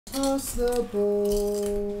Pass the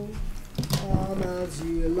ball, as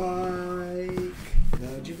you like.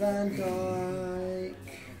 Virgil van Dijk.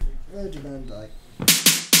 Virgil van Dijk.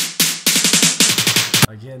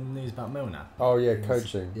 Are you hearing news about Milner? Oh yeah,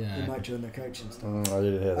 coaching. Yeah. He might join the coaching staff. I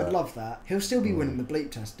did hear that. I'd love that. He'll still be winning the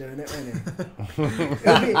bleep test doing it, won't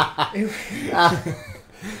he?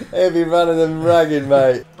 He'll be running them ragged,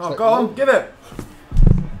 mate. Oh, go on, give it.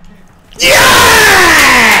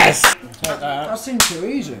 Yes! That seems too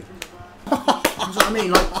easy. That's what I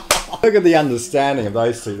mean, like... Look at the understanding of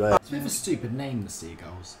those two there. It's a bit of a stupid name, the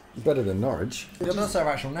Seagulls. Better than Norwich. Yeah, that's their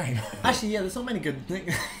actual name. Actually, yeah, there's not many good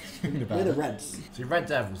things about We're the it. Reds. See, Red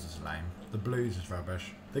Devils is lame. The Blues is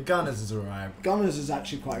rubbish. The Gunners is alright. Gunners is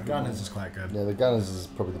actually quite good. Gunners is quite good. Yeah, the Gunners is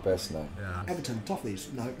probably the best name. Yeah. Everton,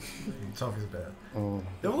 Toffees, no. Toffee's a bit. Oh.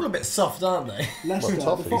 They're all a bit soft, aren't they? Leicester,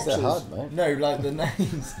 Well, the Toffees, Foxes. they're hard, mate. No, like the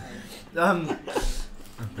names.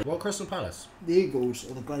 What Crystal Palace? The Eagles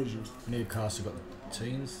or the Glazers. Newcastle got the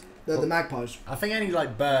Teens. They're the Magpies. I think any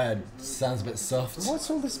like bird sounds a bit soft.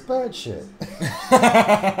 What's all this bird shit?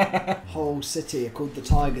 Whole city are called the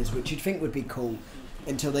Tigers, which you'd think would be cool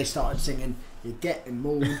until they started singing "You're getting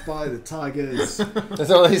mauled by the Tigers."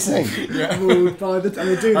 That's all they sing. Yeah. Mauled by the... And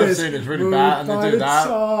they do I've this. seen it's really "Mauled bad, and they by do the that."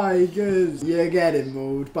 Tigers. You're getting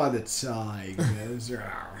mauled by the Tigers.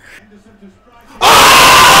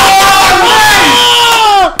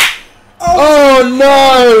 Oh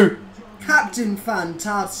no! Captain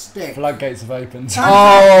Fantastic. Floodgates have opened.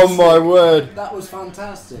 Oh my word! That was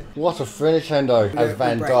fantastic. What a finish, Hendo. As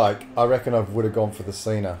Van break. Dijk, I reckon I would have gone for the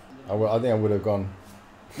Cena. I think I would have gone.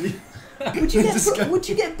 Would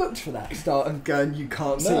you get booked for that? Start and going, you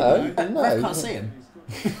can't see No, them. no. I can't see him.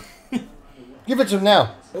 Give it to him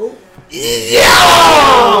now. Oh.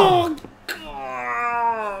 Yeah!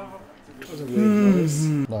 That was a weird noise.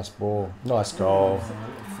 Nice ball. Nice goal.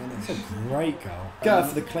 It's a great goal. Go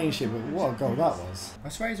for the clean sheet, but what a goal that was. I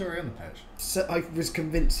swear he's already on the pitch. So I was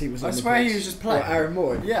convinced he was on I the swear pitch. he was just playing. Oh, Aaron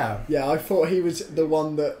Moore? Yeah. Yeah, I thought he was the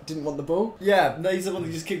one that didn't want the ball. Yeah, no, he's the one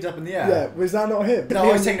that just kicked up in the air. Yeah, was that not him? No,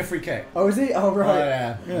 I was taking a free kick. Oh, was he? Oh, right.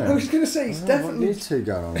 Oh, yeah. I was going to say, he's What definitely... are you two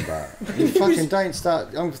going on about? You fucking don't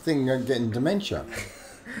start. I'm thinking of getting dementia.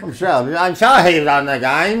 I'm sure he was on the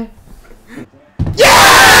game.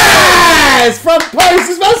 Yes! Front post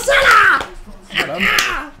is Marcella!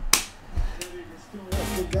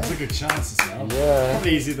 That's a good chance as well. Yeah.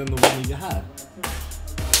 Probably easier than the one you had.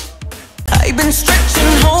 I've been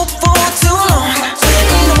stretching hope for too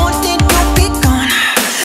long.